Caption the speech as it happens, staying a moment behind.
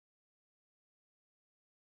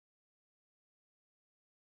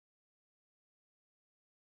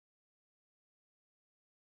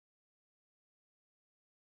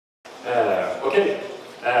Okay,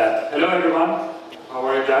 hello everyone. How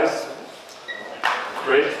are you guys?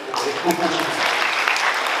 Great.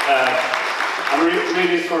 I'm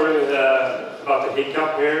really sorry about the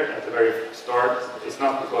hiccup here at the very start. It's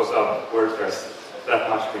not because of WordPress, that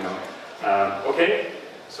much we know. Okay,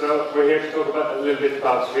 so we're here to talk about a little bit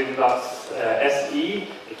about sweden.se,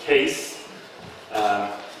 a case, and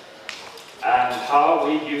how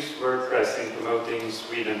we use WordPress in promoting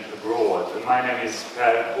Sweden abroad. And my name is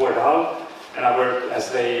Gardehall, and I work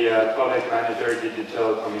as a project manager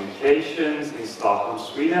digital communications in Stockholm,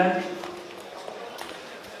 Sweden.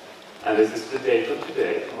 And this is the date of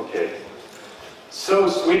today. Okay. So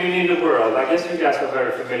Sweden in the world. I guess you guys are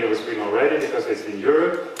very familiar with Sweden already because it's in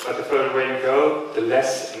Europe, but the further away you go, the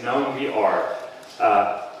less known we are.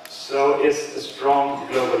 So is a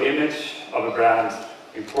strong global image of a brand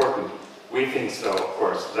important? We think so, of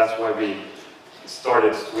course. That's why we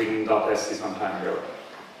started sweden.se some time ago.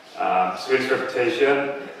 Sweden's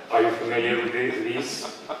reputation, are you familiar with these?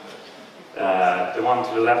 The one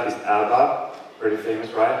to the left is ABBA, pretty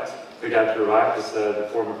famous, right? The guy to the right is the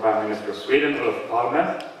former Prime Minister of Sweden, Olof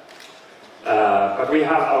Palme. But we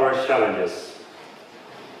have our challenges.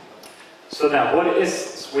 So then, what is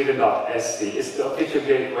sweden.se? It's the official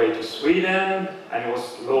gateway to Sweden, and it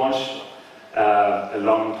was launched a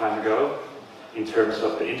long time ago in terms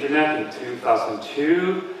of the internet in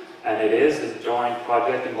 2002, and it is a joint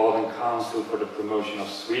project involving Council for the Promotion of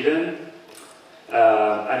Sweden,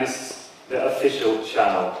 and it's the official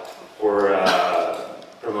channel for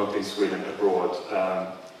promoting Sweden abroad.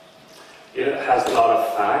 It has a lot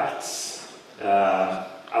of facts.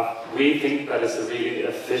 We think that it's a really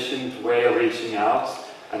efficient way of reaching out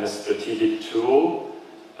and a strategic tool.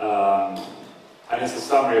 And it's a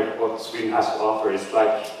summary of what Sweden has to offer. It's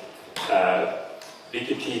like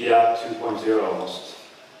Wikipedia 2.0 almost.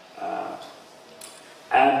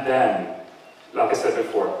 And then, like I said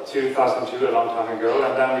before, 2002, a long time ago,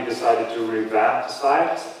 and then we decided to revamp the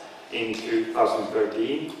site in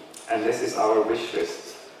 2013, and this is our wish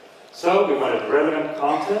list. So we wanted relevant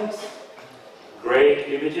content, great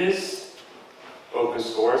images, open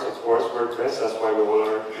source, of course, WordPress, that's why we all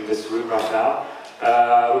are in this room right now.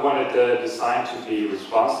 We wanted the design to be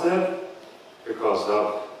responsive because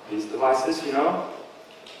of these devices, you know.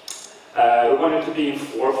 We wanted to be in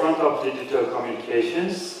forefront of digital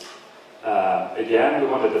communications. Again, we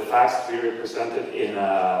wanted the facts to be represented in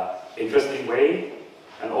an interesting way.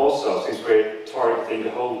 And also, since we're targeting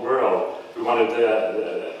the whole world, we wanted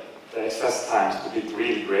the access times to be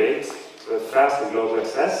really great. So fast and global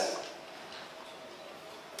access.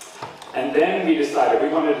 And then we decided we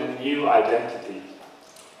wanted a new identity.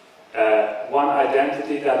 One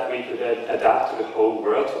identity that we could adapt to the whole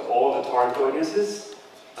world, to all the target audiences.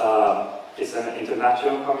 It's an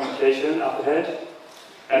international communication up ahead.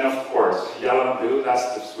 And of course, yellow and blue,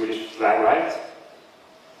 that's the Swedish flag, right?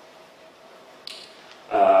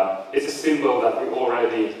 It's a symbol that we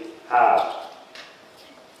already have.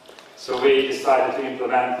 So we decided to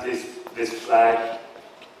implement this flag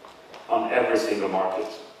on every single market.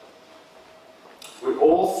 We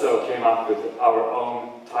also came up with our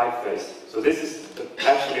own typeface. So this is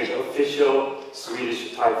actually the official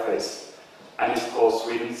Swedish typeface, and it's called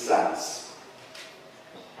Sweden Sans.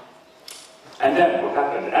 And then what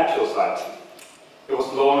happened? The actual site. It was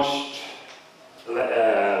launched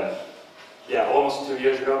almost 2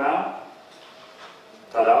 years ago now.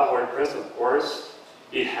 Tada, WordPress, of course.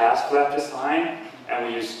 It has flat design, and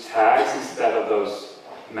we use tags instead of those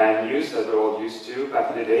menus that we're all used to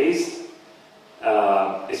back in the days.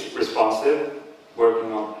 It's responsive,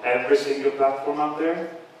 working on every single platform out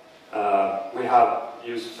there. We have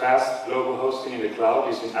used fast global hosting in the cloud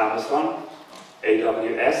using Amazon,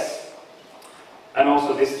 AWS, and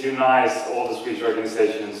also this unites all the Swedish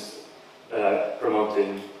organizations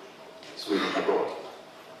promoting Sweden abroad.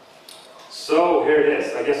 So here it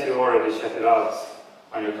is. I guess you already checked it out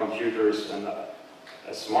on your computers and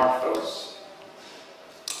smartphones.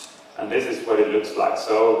 And this is what it looks like.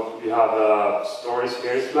 So you have stories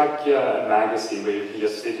here. It's like a magazine where you can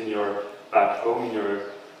just sit in your back home in your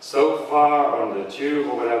sofa or on the tube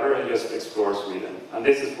or whatever and just explore Sweden. And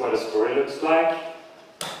this is what a story looks like.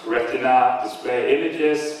 Retina display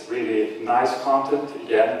images, really nice content,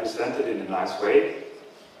 again presented in a nice way.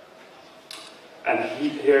 And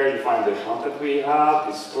here you find the content we have,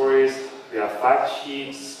 the stories, we have fact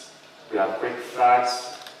sheets, we have quick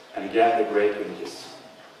facts, and again the great images.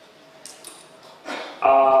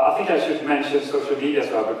 I think I should mention social media as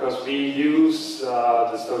well, because we use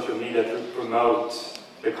the social media to promote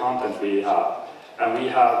the content we have. And we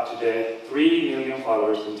have today 3 million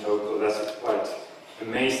followers in total. That's quite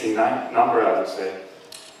amazing number, I would say.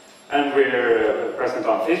 And we're present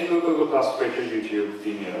on Facebook, Google+, Twitter, YouTube,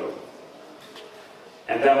 Vimeo.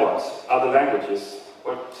 And then what? Other languages.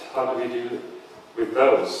 How do we do with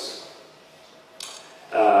those?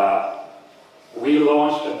 We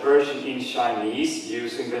launched a version in Chinese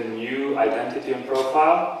using the new identity and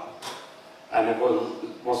profile. And it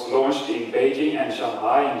was launched in Beijing and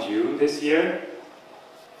Shanghai in June this year.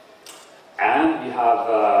 And we have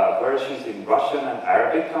versions in Russian and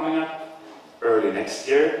Arabic coming up early next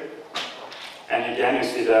year. And again, you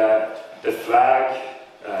see the flag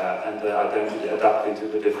and the identity adapting to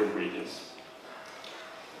the different regions.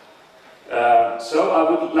 So I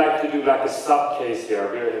would like to do like a sub-case here.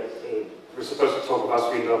 We're supposed to talk about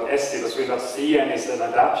sweden.se, but sweden.se is an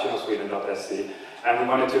adaptation of sweden.se. And we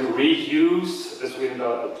wanted to reuse the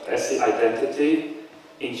sweden.se identity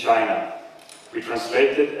in China. We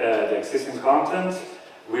translated the existing content.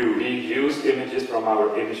 We reused images from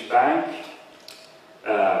our image bank.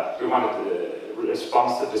 We wanted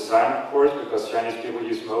responsive design, of course, because Chinese people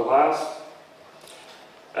use mobiles.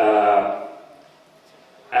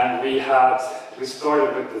 And we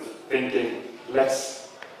started with the thinking, let's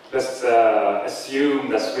assume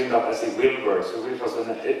that sweden.se will work. So it was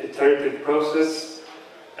an iterative process,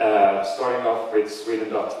 starting off with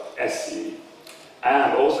sweden.se.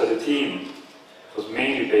 And also the team was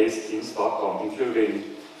mainly based in Stockholm,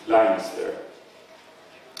 including Linus there.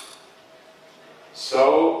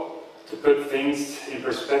 So, to put things in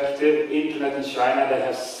perspective, internet in China, they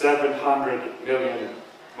have 700 million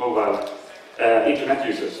mobile internet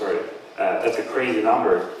users, sorry. That's a crazy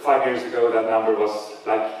number. 5 years ago, that number was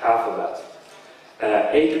like half of that.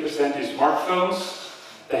 80% use smartphones.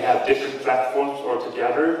 They have different platforms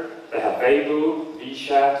altogether. They have Weibo,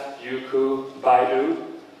 WeChat, Youku, Baidu.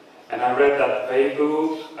 And I read that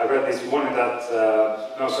Weibo, I read this morning that,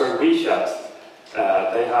 WeChat,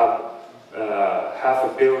 they have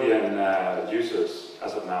 500 million users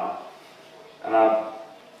as of now. And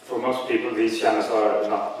for most people, these channels are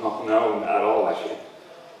not known at all, actually.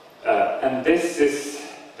 And this is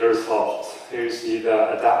the result. Here you see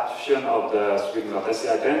the adaptation of the sweden.se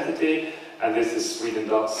identity, and this is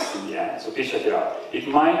sweden.cn. So please check it out. It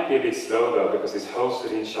might be a bit slow though, because it's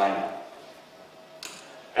hosted in China.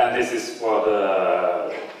 And this is what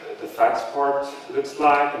the facts part looks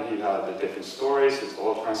like, and you have the different stories. It's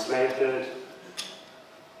all translated.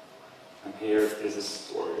 And here is a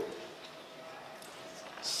story.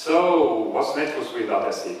 So, what's next for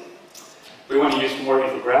sweden.se? We want to use more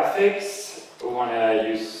infographics. We want to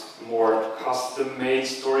use more custom-made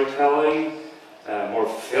storytelling, more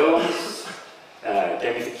films,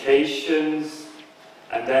 gamifications,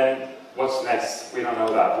 and then what's next? We don't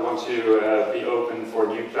know that. We want to be open for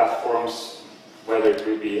new platforms, whether it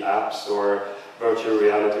will be apps or virtual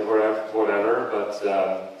reality or whatever, but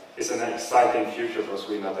it's an exciting future for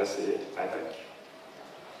sweden.se, I think.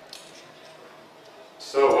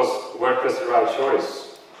 So, was WordPress the right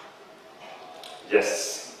choice?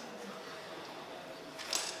 Yes.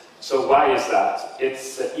 So why is that?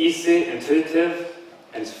 It's easy, intuitive,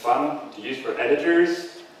 and it's fun to use for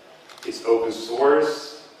editors. It's open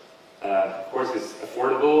source. Of course, it's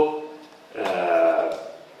affordable.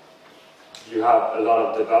 You have a lot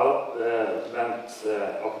of development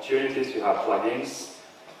opportunities. You have plugins.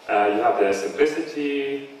 You have the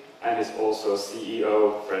simplicity, and it's also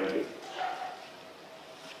CEO friendly.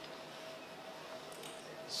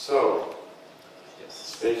 So, yes,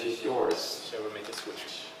 stage is yours. Shall we make a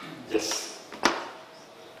switch? Yes.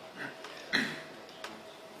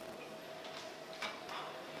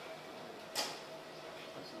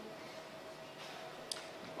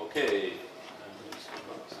 Okay.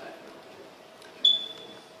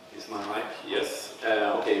 Is my mic? Yes.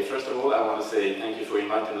 Okay, first of all, I want to say thank you for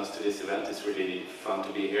inviting us to this event. It's really fun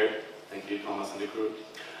to be here. Thank you, Thomas and the crew.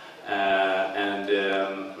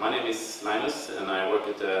 My name is Linus, and I work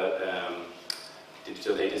at a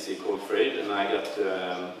digital agency called Frade, and I got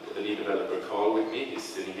the lead developer Carl with me. He's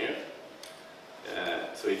sitting here.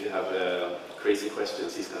 So if you have crazy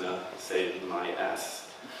questions, he's going to save my ass.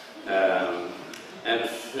 And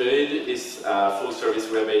Frade is a full-service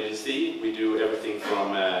web agency. We do everything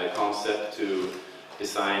from concept to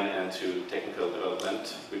design and to technical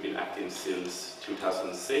development. We've been active since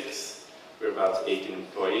 2006. We're about 18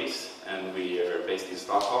 employees, and we are based in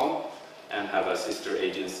Stockholm and have a sister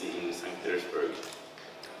agency in St. Petersburg.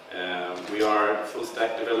 We are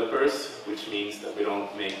full-stack developers, which means that we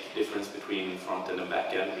don't make difference between front-end and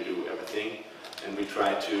back-end. We do everything, and we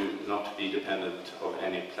try to not be dependent of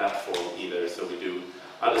any platform either, so we do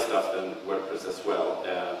other stuff than WordPress as well.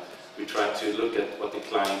 We try to look at what the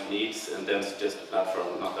client needs and then suggest a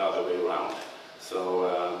platform, not the other way around.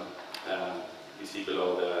 So you see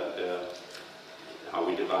below how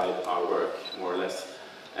we divide our work, more or less.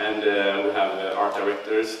 And we have art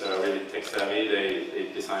directors that are really tech savvy.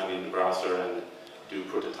 They design in the browser and do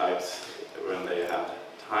prototypes when they have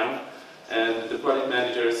time. And the project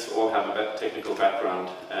managers all have a technical background.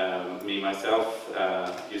 Me, myself,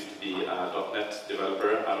 used to be a .NET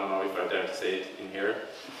developer. I don't know if I dare to say it in here.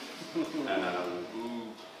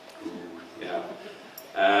 Yeah.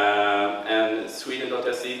 And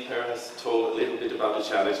sweden.se, Per has told a little bit about the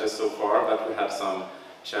challenges so far, but we had some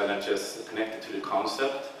challenges connected to the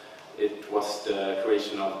concept. It was the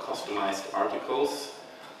creation of customized articles,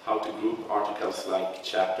 how to group articles like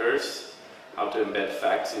chapters, how to embed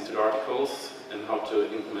facts into the articles, and how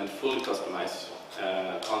to implement fully customized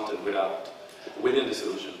content within the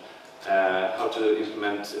solution. How to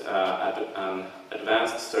implement an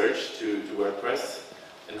advanced search to WordPress,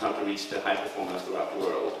 and how to reach the high performance throughout the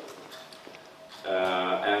world.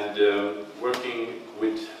 Working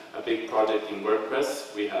with a big project in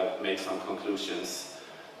WordPress, we have made some conclusions.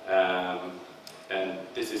 And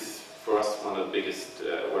this is, for us, one of the biggest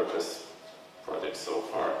WordPress projects so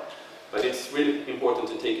far. But it's really important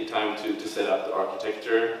to take your time to set up the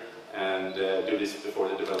architecture and do this before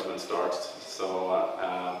the development starts. So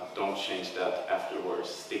don't change that afterwards.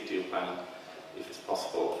 Stick to your plan if it's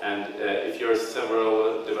possible. And if you're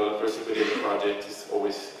several developers within the project, it's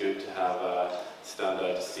always good to have a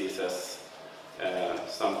standard CSS,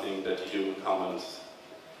 something that you do comments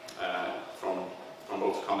from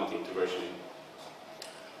both commenting to versioning.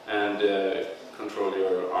 And control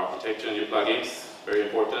your architecture and your plugins, very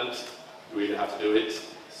important. You really have to do it,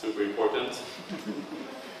 super important.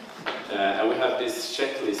 And we have this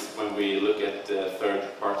checklist when we look at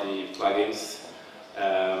third-party plugins.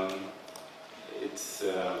 It's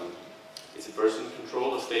a version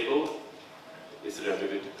control, or stable? Is it a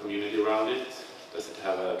good community around it? Does it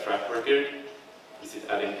have a track record? Is it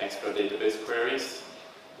adding extra database queries?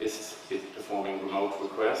 Is it performing remote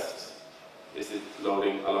requests? Is it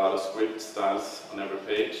loading a lot of script styles on every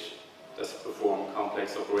page? Does it perform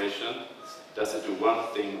complex operation? Does it do one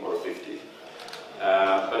thing or 50?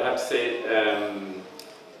 But I have to say,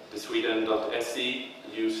 the sweden.se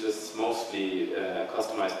uses mostly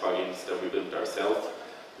customized plugins that we built ourselves.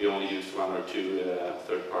 We only use one or two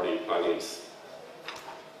third-party plugins.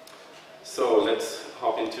 So let's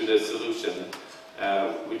hop into the solution.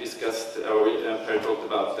 We discussed, Per talked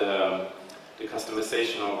about the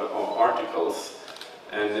customization of articles,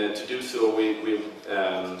 and to do so we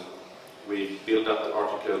build up the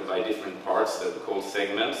article by different parts that we call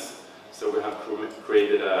segments. So we have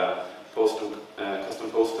created a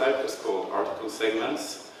custom post type that's called article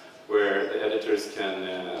segments, where the editors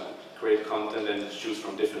can create content and choose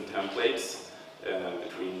from different templates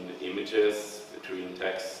between images, between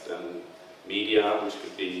text and media, which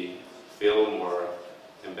could be film or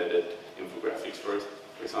embedded infographics, for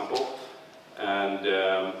example. And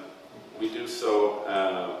we do so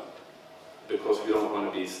because we don't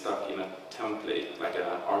want to be stuck in a template, like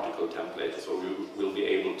an article template, so we will be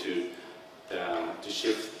able to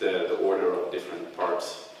shift the order of different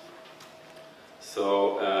parts.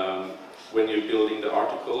 So when you're building the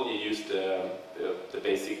article, you use the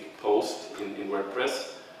basic post in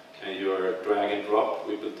WordPress, and you drag and drop.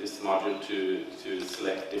 We built this module to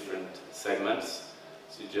select different segments.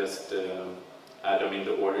 So you just add them in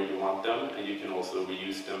the order you want them, and you can also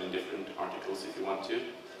reuse them in different articles if you want to.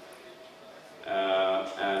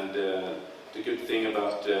 The good thing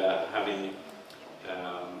about having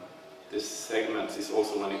this segment is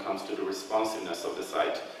also when it comes to the responsiveness of the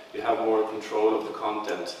site. You have more control of the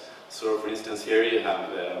content. So for instance here you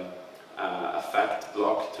have a fact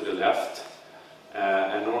block to the left,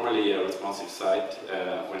 and normally a responsive site,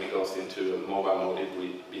 when it goes into mobile mode, it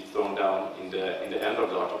will be thrown down in the end of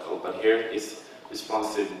the article, but here is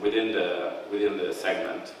responsive within the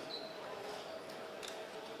segment.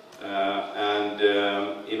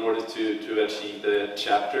 In order to achieve the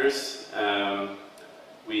chapters,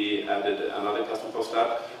 we added another custom post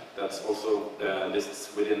app that's also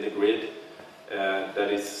lists within the grid.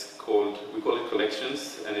 That is called, we call it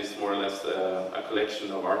collections, and it's more or less a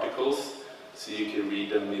collection of articles. So you can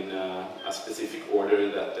read them in a specific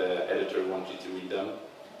order that the editor wants you to read them.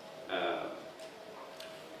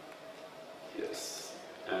 Yes,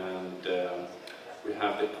 and we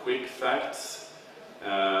have the quick facts,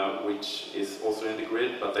 which is also in the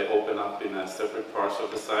grid, but they open up in separate parts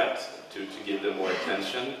of the site to give them more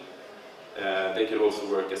attention. They can also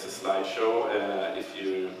work as a slideshow if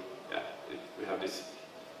we have this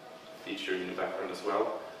feature in the background as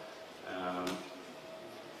well.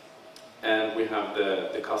 And we have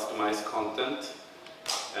the customized content.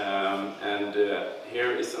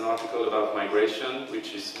 Here is an article about migration,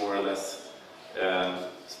 which is more or less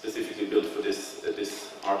specifically built for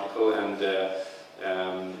this article, and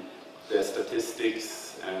the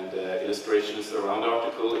statistics and illustrations around the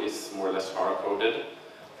article is more or less hard-coded,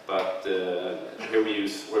 but here we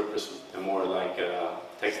use WordPress more like a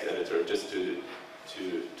text editor just to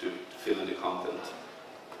fill in the content.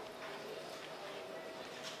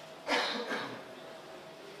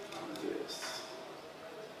 Yes.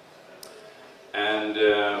 And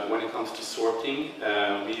when it comes to sorting,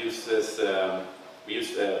 we use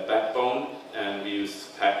the backbone, and we use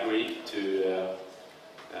Packery to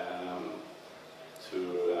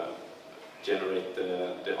generate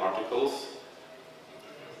the articles.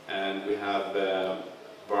 And we have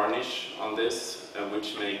varnish on this,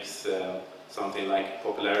 which makes something like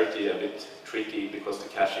popularity a bit tricky because the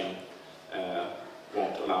caching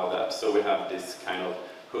won't allow that. So we have this kind of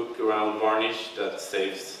hook around varnish that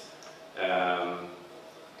saves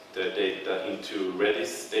the data into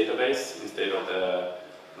Redis database instead of the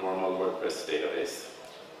normal WordPress database.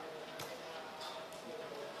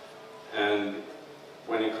 And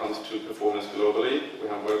when it comes to performance globally, we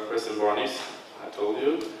have WordPress and varnish, I told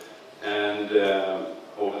you, and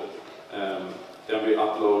then we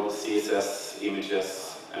upload CSS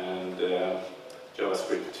images and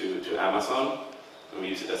JavaScript to Amazon, and we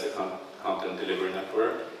use it as a content delivery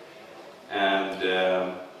network. And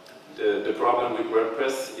the problem with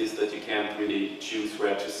WordPress is that you can't really choose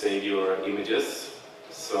where to save your images.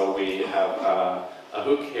 So we have a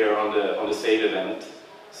hook here on the save event.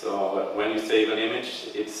 So when you save an image,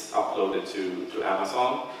 it's uploaded to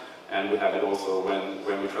Amazon, and we have it also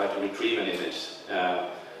when we try to retrieve an image.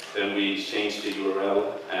 Then we change the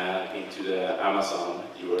URL into the Amazon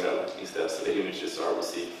URL instead, so the images are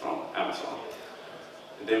received from Amazon.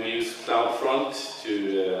 And then we use CloudFront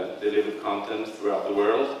to deliver content throughout the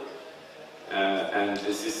world, and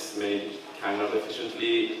this is made kind of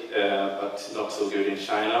efficiently, but not so good in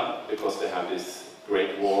China, because they have this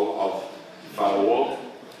great wall of firewall.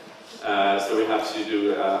 So we have to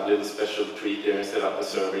do a little special treat there and set up a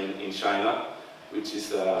server in China, which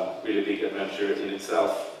is a really big adventure in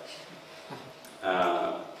itself.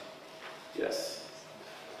 Yes.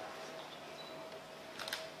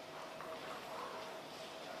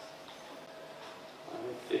 I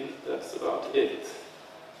think that's about it.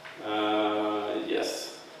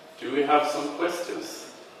 Yes. Do we have some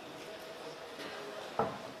questions?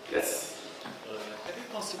 Yes. Have you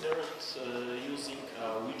considered using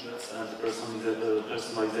widgets and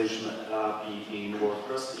personalization API in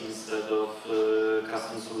WordPress instead of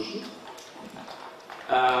custom solution?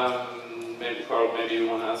 Maybe Carl, maybe you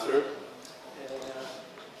want to answer?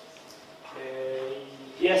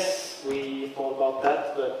 Yes, we thought about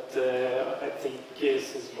that, but I think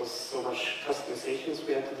since it was so much customizations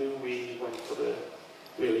we had to do, we went for the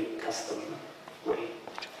really custom way.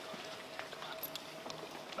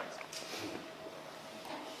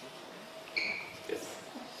 Yes.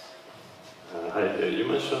 Hi, you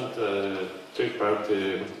mentioned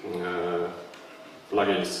third-party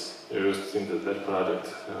plugins used in that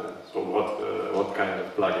project. So what kind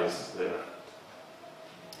of plugins there?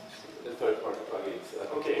 The third-party plugins. I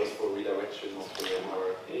think it was for redirection mostly,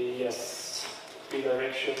 or Yes,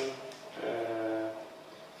 redirection. I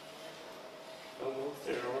don't know if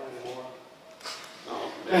there are anymore. no,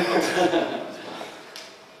 maybe not.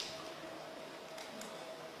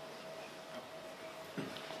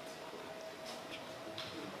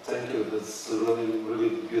 Thank you. That's a really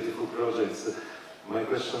beautiful project. My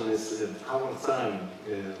question is, how much time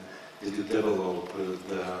did you develop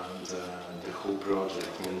the whole project?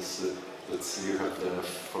 Means that you have the,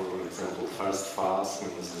 for example, first phase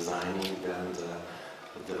means designing, then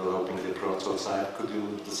developing the prototype. Could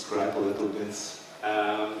you describe a little bit?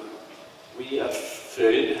 We at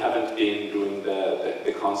Fröjd haven't been doing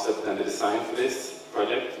the concept and the design for this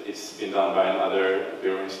project. It's been done by another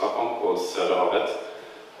bureau in Stockholm called Dowodem.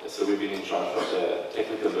 So we've been in charge of the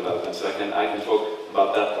technical development. So I can talk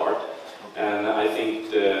about that part. And I think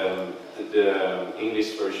the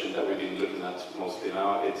English version that we've been looking at mostly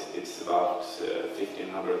now, it's about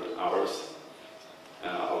 1,500 hours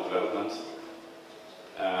of development.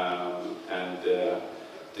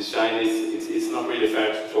 The Chinese, it's not really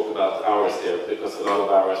fair to talk about hours there, because a lot of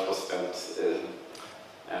hours was spent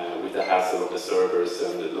with the hassle of the servers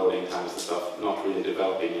and the loading times and stuff, not really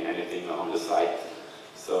developing anything on the site.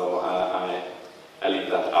 So I leave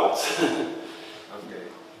that out. Okay.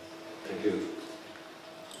 Thank you.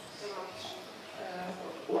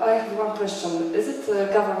 I have one question. Is it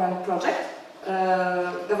a government project?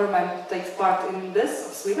 Government takes part in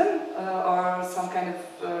this, Sweden, or some kind of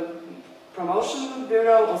promotion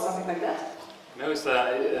bureau or something like that? No, it's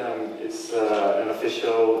an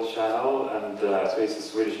official channel, and so it's the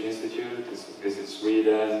Swedish Institute, it's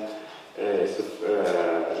VisitSweden, it's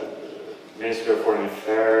the Ministry of Foreign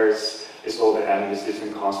Affairs, it's all the embassies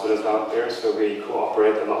and consulates out there, so we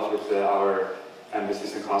cooperate a lot with our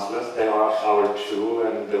embassies and consulates. They are our tool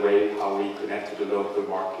and the way how we connect to the local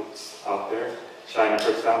markets out there. China,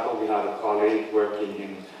 for example, we had a colleague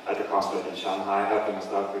working at the consulate in Shanghai, helping us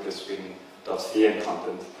out with the sweden.se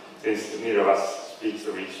content, since neither of us speaks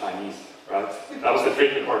or reads Chinese, right? That was the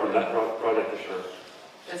tricky part of that project, for sure.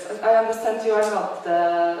 Yes, I understand you are not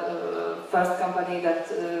the first company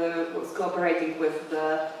that was cooperating with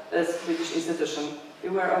the Swedish institution.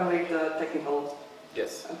 You were only the technical.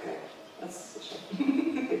 Yes. Okay, that's a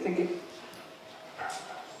shame. Okay, thank you.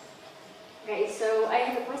 Okay, so I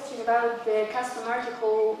have a question about the custom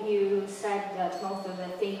article. You said that most of the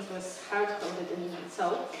things was hard-coded and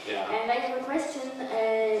so. Yeah. And I have a question.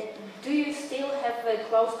 Do you still have a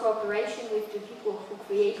close cooperation with the people who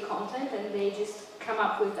create content and they just come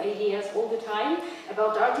up with ideas all the time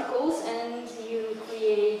about articles and you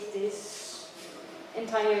create this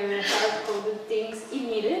entire hard-coded things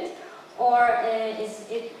immediate? Or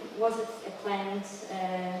was it a planned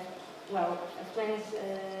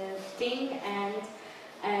thing,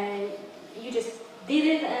 and you just did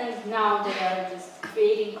it, and now they are just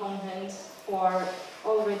creating content for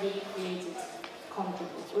already created content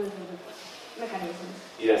mechanisms?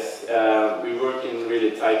 Yes, we work in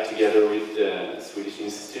really tight together with the Swedish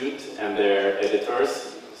Institute and their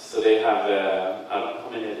editors. So they have, how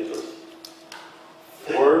many editors?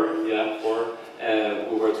 4, yeah, 4,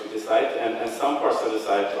 who works with the site, and some parts of the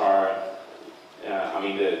site are,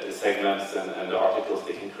 the segments and the articles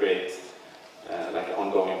they can create like an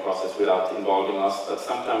ongoing process without involving us. But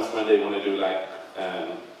sometimes when they want to do like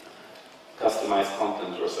customized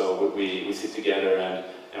content or so, we sit together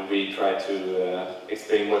and we try to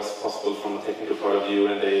explain what's possible from a technical point of view,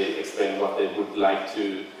 and they explain what they would like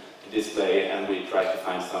to display, and we try to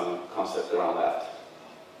find some concept around that.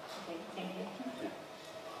 Okay, thank you.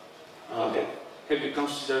 Yeah. Okay. Have you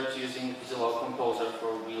considered using Visual Composer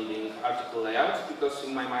for building article layout? Because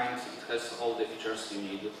in my mind it has all the features you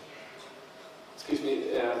need. Excuse me?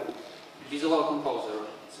 Visual Composer,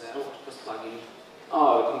 it's a WordPress plugin.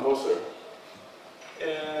 Oh, the Composer.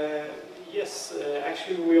 Yes,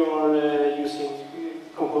 actually we are using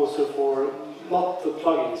Composer for not the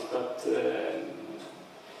plugins, but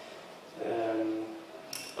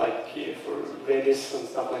for Redis and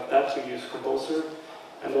stuff like that, we use Composer.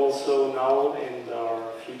 And also now in our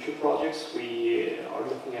future projects, we are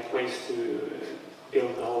looking at ways to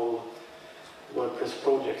build the whole WordPress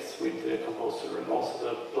projects with the Composer and also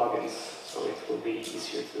the plugins, so it will be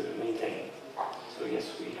easier to maintain. So yes,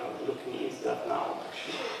 we are looking into that now,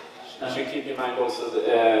 actually. You should keep in mind also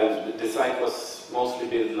the site was mostly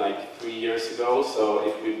built like 3 years ago, so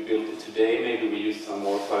if we built it today, maybe we use some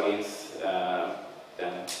more plugins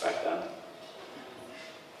than back then.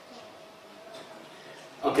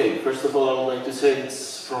 Okay, first of all, I would like to say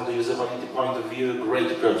it's, from the usability point of view, a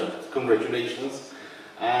great project. Congratulations.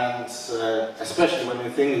 And especially when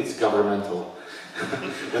you think it's governmental,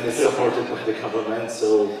 when it's supported by the government,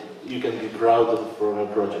 so you can be proud of from a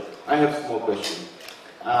project. I have a small question.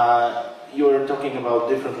 You were talking about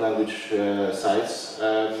different language sites.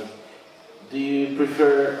 Do you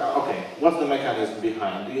prefer, what's the mechanism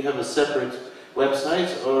behind? Do you have a separate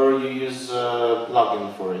website or you use a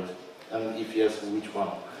plugin for it? And if yes, which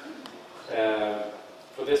one?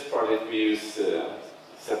 For this project, we use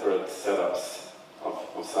separate setups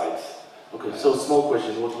of sites. Okay, so small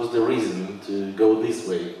question, what was the reason to go this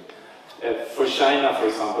way? For China, for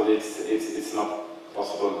example, it's not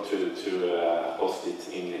possible to host it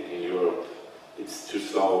in Europe. It's too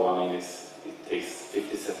slow. It takes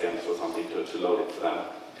 50 seconds or something to load it for them.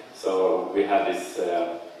 So we had this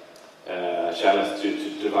challenge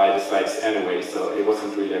to divide the sites anyway, so it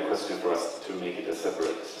wasn't really a question for us to make it a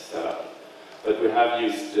separate setup. But we have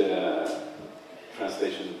used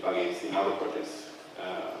translation plugins in other projects.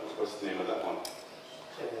 What's the name of that one?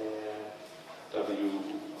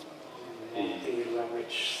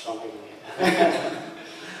 Language something.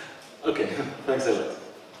 Okay, thanks a lot.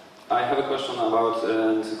 I have a question about,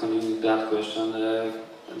 and to continue that question,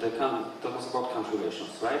 that was about country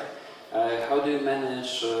versions, right? How do you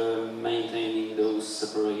manage maintaining those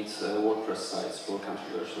separate WordPress sites for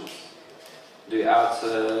country versions? Do you add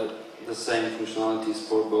the same functionalities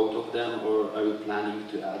for both of them, or are you planning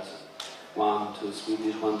to add one to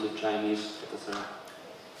Swedish, one to Chinese, etc.?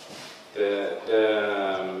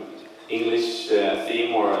 The English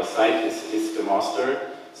theme or site is the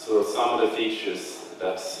master, so some of the features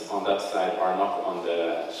that's on that side are not on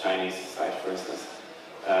the Chinese side, for instance.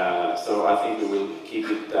 So I think we will keep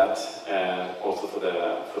it that also for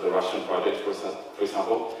the Russian project, for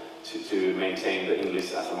example, to maintain the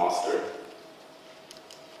English as a master.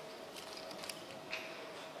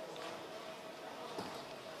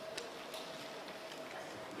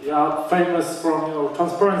 You are famous from your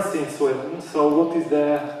transparency in Sweden, so what is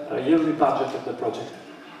the yearly budget of the project?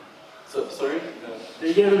 So, sorry?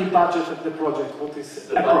 The yearly budget of the project, what is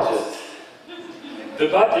the budget? The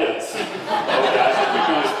budget! Okay, I think we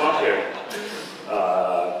can spot here.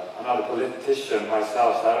 I'm not a politician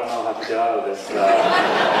myself, so I don't know how to get out of this.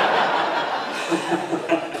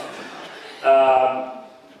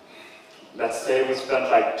 Let's say we spent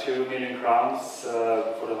like 2 million crowns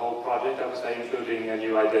for the whole project, I would say, including a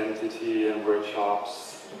new identity and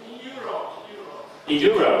workshops. Euro?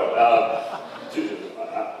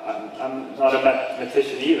 I'm not a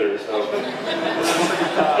mathematician either, so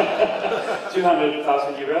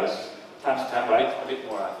 200,000 euros times 10, right? A bit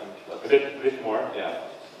more, I think. A bit more? Yeah.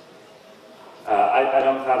 I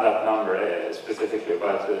don't have that number specifically,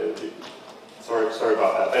 but sorry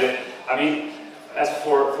about that. But I mean, as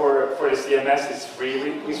for the CMS, it's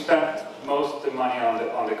free. We spent most of the money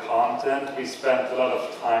on the content. We spent a lot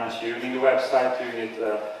of time tuning the website, doing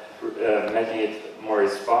it, making it more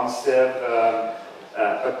responsive.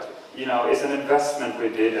 But you know, it's an investment we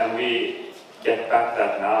did, and we get back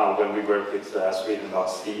that now when we work with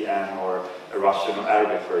sweden.se or a Russian or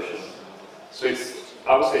Arabic version. So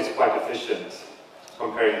I would say it's quite efficient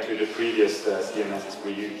comparing to the previous CMSs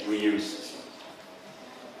we used.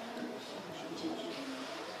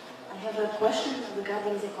 I have a question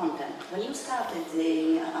regarding the content. When you started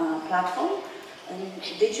the platform,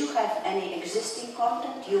 did you have any existing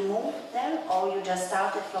content you moved there, or you just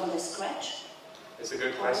started from the scratch? It's a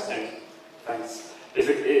good question. Thanks. It's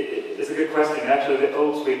a good question. Actually, the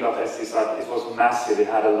old sweden.se site, it was massive. It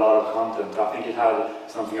had a lot of content. I think it had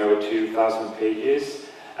something over 2,000 pages.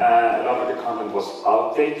 A lot of the content was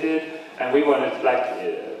outdated, and we wanted, like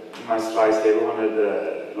in my slides here, we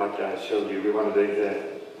wanted, like I showed you, we wanted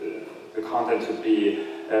the content to be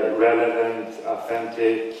relevant,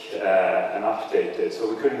 authentic, and updated. So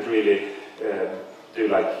we couldn't really do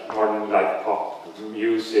like modern like pop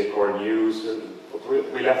music or news.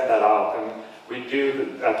 We left that out, and we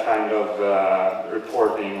do that kind of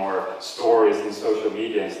reporting or stories in social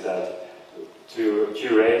media instead, to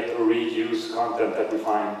curate or reuse content that we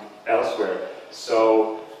find elsewhere.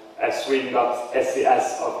 So at sweden.se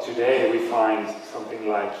as of today, we find something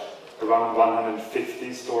like around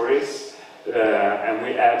 150 stories, and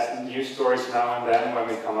we add new stories now and then when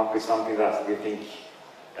we come up with something that we think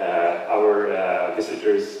our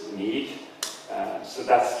visitors need. So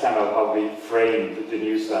that's kind of how we frame the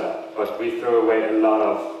new setup, but we throw away a lot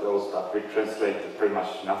of those stuff. We translate pretty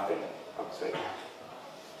much nothing, I would say.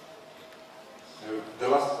 The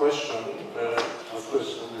last question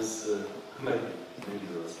is maybe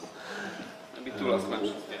the last one. Maybe two last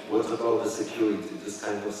questions. Yeah. What about the security? This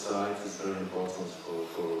kind of site is very important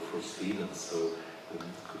for Sweden. So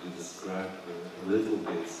could you describe a little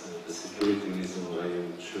bit the security reason why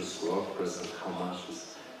you choose WordPress and how much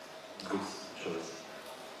is good choice?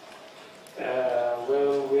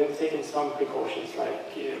 Well, we have taken some precautions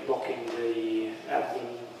like blocking the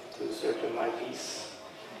admin to certain IPs.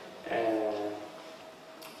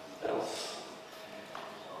 Else?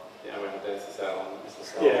 Yeah, we have the SSL.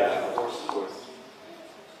 Yeah, of course.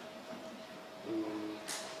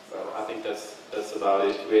 So I think that's about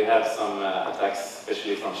it. We had some attacks,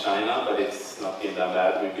 especially from China, but it's not been that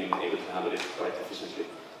bad. We've been able to handle it quite efficiently.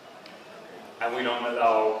 And we don't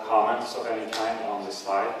allow comments of any kind on the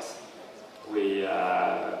site. We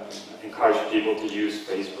encourage people to use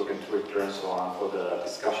Facebook and Twitter and so on for the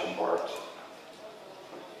discussion part.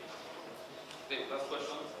 Okay, last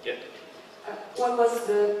question? Yeah. What was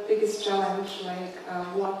the biggest challenge? Like,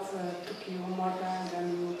 what took you more time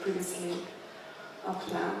than you previously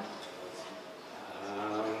planned?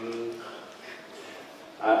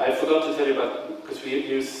 I forgot to tell you about, because we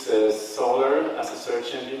use Solar as a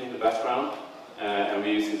search engine in the background, and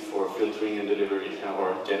we use it for filtering and delivery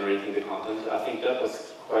or generating the content. I think that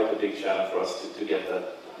was quite a big challenge for us to get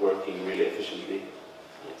that working really efficiently.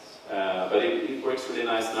 But it works really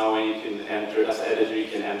nice now when you can enter, as an editor, you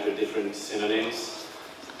can enter different synonyms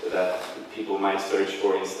that people might search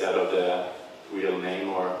for instead of the real name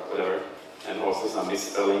or whatever, and also some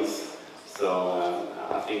misspellings. So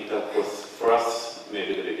I think that was, for us,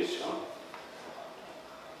 maybe the biggest challenge.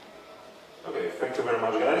 Okay, thank you very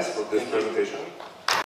much, guys, for this presentation.